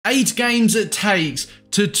8 games it takes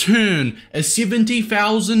to turn a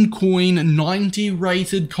 70,000 coin 90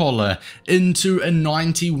 rated Kohler into a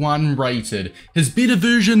 91 rated. His better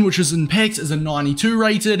version, which is in packs, is a 92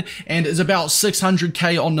 rated and is about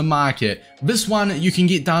 600k on the market. This one you can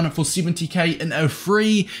get done for 70k in a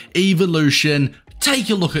free evolution.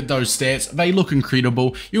 Take a look at those stats, they look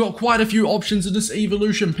incredible. You got quite a few options in this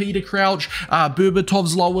evolution. Peter Crouch,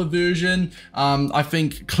 Berbatov's lower version, I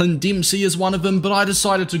think Clint Dempsey is one of them, but I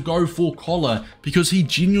decided to go for Kohler because he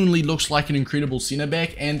genuinely looks like an incredible centre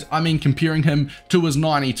back, and I mean, comparing him to his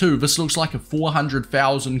 92, this looks like a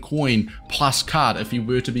 400,000 coin plus card if he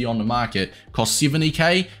were to be on the market. Costs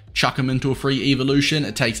 70k. Chuck him into a free evolution.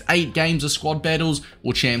 It takes 8 games of squad battles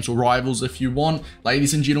or champs or rivals if you want.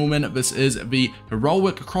 Ladies and gentlemen, this is the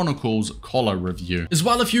Heroic Chronicles Kohler review. As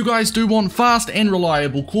well, if you guys do want fast and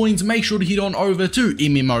reliable coins, make sure to head on over to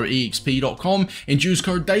MMOEXP.com and use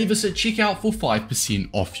code Davis at checkout for 5%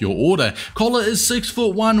 off your order. Kohler is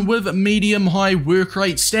 6'1" with medium high work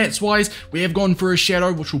rate. Stats wise, we have gone for a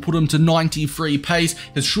shadow, which will put him to 93 pace.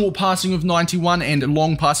 His short passing of 91 and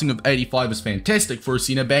long passing of 85 is fantastic for a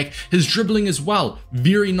centre back. His dribbling as well,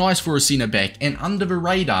 very nice for a centre back and under the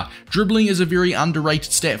radar. Dribbling is a very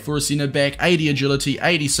underrated stat for a centre back. 80 agility,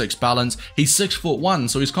 86 balance. He's 6'1",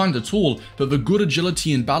 so he's kind of tall, but the good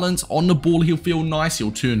agility and balance on the ball, he'll feel nice,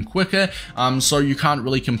 he'll turn quicker, so you can't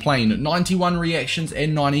really complain. 91 reactions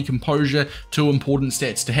and 90 composure, 2 important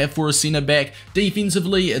stats to have for a centre back.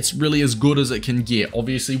 Defensively, it's really as good as it can get,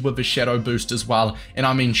 obviously with the shadow boost as well, and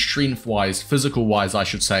I mean strength wise, physical wise I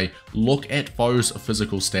should say. Look at those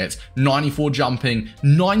physical stats. 94 jumping,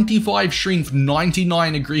 95 strength,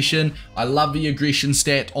 99 aggression. I love the aggression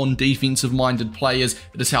stat on defensive minded players.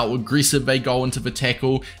 It is how aggressive they go into the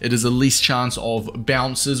tackle. It is a least chance of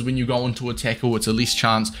bounces when you go into a tackle. It's a least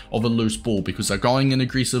chance of a loose ball because they're going in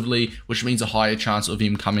aggressively, which means a higher chance of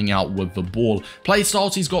him coming out with the ball.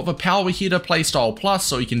 Playstyles, he's got the power header playstyle plus,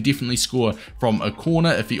 so he can definitely score from a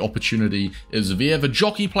corner if the opportunity is there. The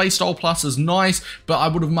jockey playstyle plus is nice, but I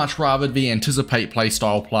would have much rather the anticipate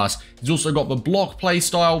playstyle plus. He's also got the block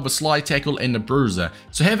playstyle, the slide tackle, and the bruiser.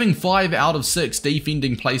 So having 5 out of 6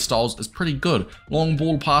 defending playstyles is pretty good. Long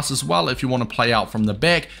ball pass as well if you want to play out from the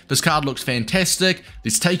back. This card looks fantastic.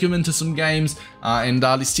 Let's take him into some games and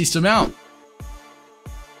let's test him out.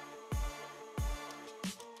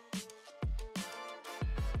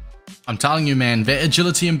 I'm telling you, man, that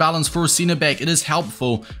agility and balance for a centre back, it is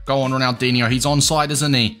helpful. Go on, Ronaldinho. He's onside,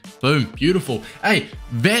 isn't he? Boom. Beautiful. Hey,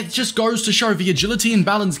 that just goes to show the agility and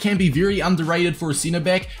balance can be very underrated for a centre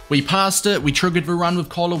back. We passed it. We triggered the run with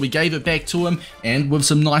Kohler. We gave it back to him. And with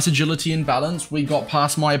some nice agility and balance, we got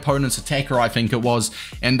past my opponent's attacker, I think it was,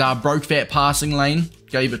 and broke that passing lane.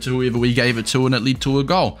 Gave it to whoever we gave it to, and it led to a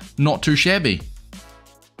goal. Not too shabby.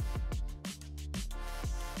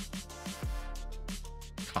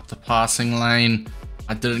 Cut the passing lane.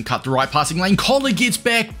 I didn't cut the right passing lane. Kohler gets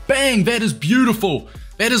back. Bang! That is beautiful.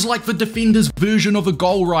 That is like the defender's version of a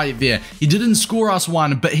goal right there. He didn't score us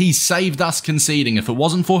one, but he saved us conceding. If it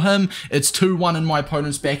wasn't for him, it's 2-1 and my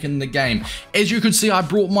opponent's back in the game. As you can see, I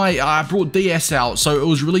brought DS out, so it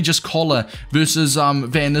was really just Kohler versus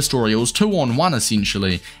Van Nistelrooy. It was 2-on-1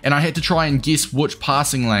 essentially, and I had to try and guess which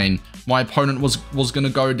passing lane my opponent was going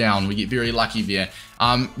to go down. We get very lucky there.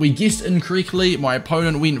 We guessed incorrectly. My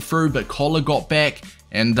opponent went through, but Kohler got back,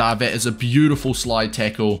 and that is a beautiful slide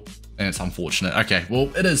tackle. And it's unfortunate. Okay,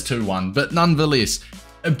 well, it is 2-1, but nonetheless,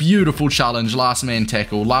 a beautiful challenge. Last man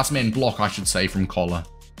tackle, last man block, I should say, from Kohler.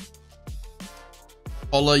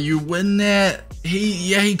 Kohler, you win that.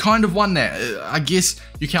 He kind of won that. I guess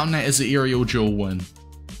you count that as an aerial duel win.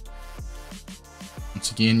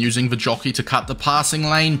 Once again, using the jockey to cut the passing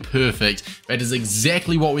lane. Perfect. That is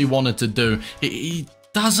exactly what we wanted to do. He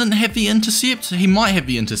doesn't have the intercept. He might have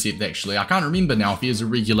the intercept, actually. I can't remember now if he has a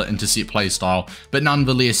regular intercept playstyle, but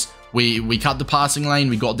nonetheless, we cut the passing lane,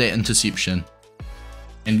 we got that interception.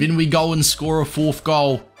 And then we go and score a 4th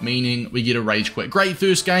goal, meaning we get a rage quit. Great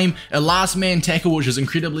first game, a last man tackle, which is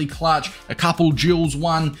incredibly clutch, a couple duels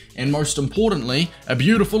won, and most importantly, a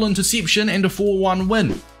beautiful interception and a 4-1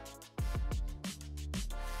 win.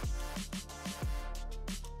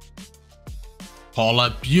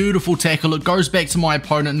 Kohler, beautiful tackle. It goes back to my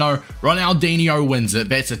opponent. No, Ronaldinho wins it.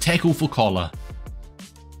 That's a tackle for Kohler.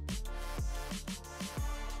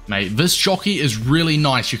 Mate, this jockey is really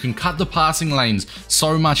nice. You can cut the passing lanes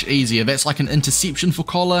so much easier. That's like an interception for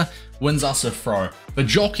Kohler. Wins us a throw. The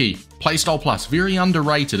jockey, playstyle plus, very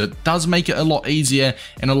underrated. It does make it a lot easier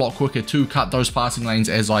and a lot quicker to cut those passing lanes,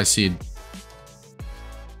 as I said.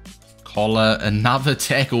 Kohler, another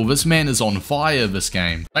tackle. This man is on fire this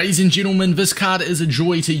game. Ladies and gentlemen, this card is a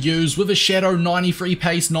joy to use with a Shadow 93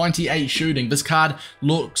 pace, 98 shooting. This card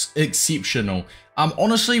looks exceptional.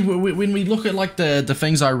 Honestly, when we look at like the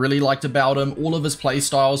things I really liked about him, all of his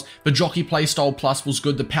playstyles, the Jockey playstyle plus was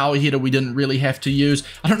good. The power hitter we didn't really have to use.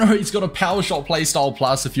 I don't know, he's got a power shot playstyle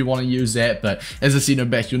plus if you want to use that, but as a center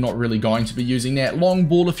back, you're not really going to be using that. Long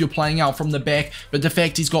ball if you're playing out from the back, but the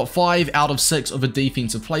fact he's got 5 out of 6 of the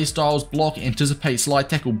defensive playstyles, block, anticipate,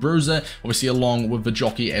 slide tackle, bruiser, obviously along with the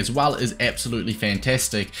Jockey as well, is absolutely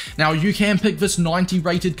fantastic. Now you can pick this 90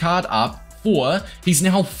 rated card up for, he's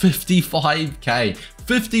now 55k.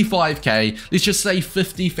 55k, let's just say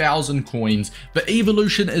 50,000 coins. The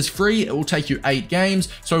evolution is free, it will take you 8 games,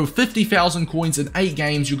 so 50,000 coins in 8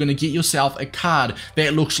 games, you're going to get yourself a card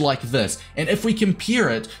that looks like this. And if we compare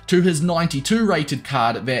it to his 92 rated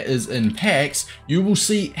card that is in packs, you will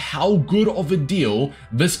see how good of a deal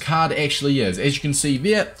this card actually is. As you can see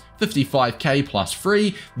there, 55k plus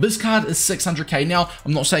free. This card is 600k. Now,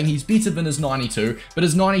 I'm not saying he's better than his 92, but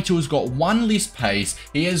his 92 has got 1 less pace.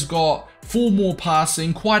 He has got 4 more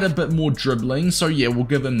passing, quite a bit more dribbling, so yeah, we'll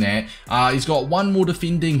give him that. He's got 1 more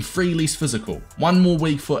defending, 3 less physical, 1 more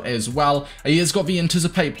weak foot as well. He has got the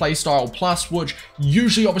Anticipate Playstyle Plus, which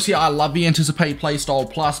usually, obviously, I love the Anticipate Playstyle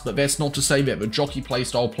Plus, but that's not to say that the Jockey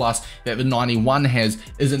Playstyle Plus that the 91 has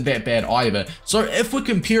isn't that bad either. So if we're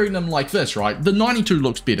comparing them like this, right, the 92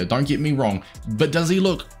 looks better, don't get me wrong, but does he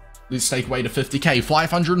look, let's take away to 50k,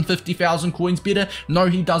 550,000 coins better? No,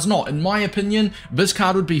 he does not. In my opinion, this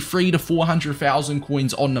card would be 300 to 400,000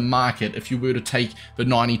 coins on the market if you were to take the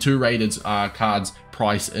 92 rated cards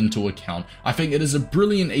price into account. I think it is a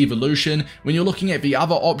brilliant evolution. When you're looking at the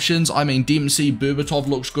other options, I mean, Dempsey, Berbatov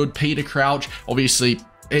looks good, Peter Crouch, obviously,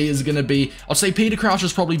 he is going to be, I'd say Peter Crouch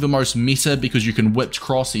is probably the most meta because you can whipped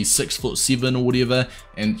cross, he's 6'7" or whatever,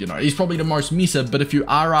 and you know, he's probably the most meta. But if you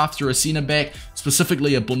are after a centre back,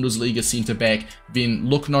 specifically a Bundesliga centre back, then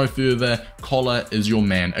look no further, Kohler is your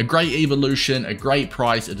man. A great evolution, a great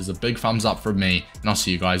price, it is a big thumbs up from me, and I'll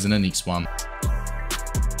see you guys in the next one.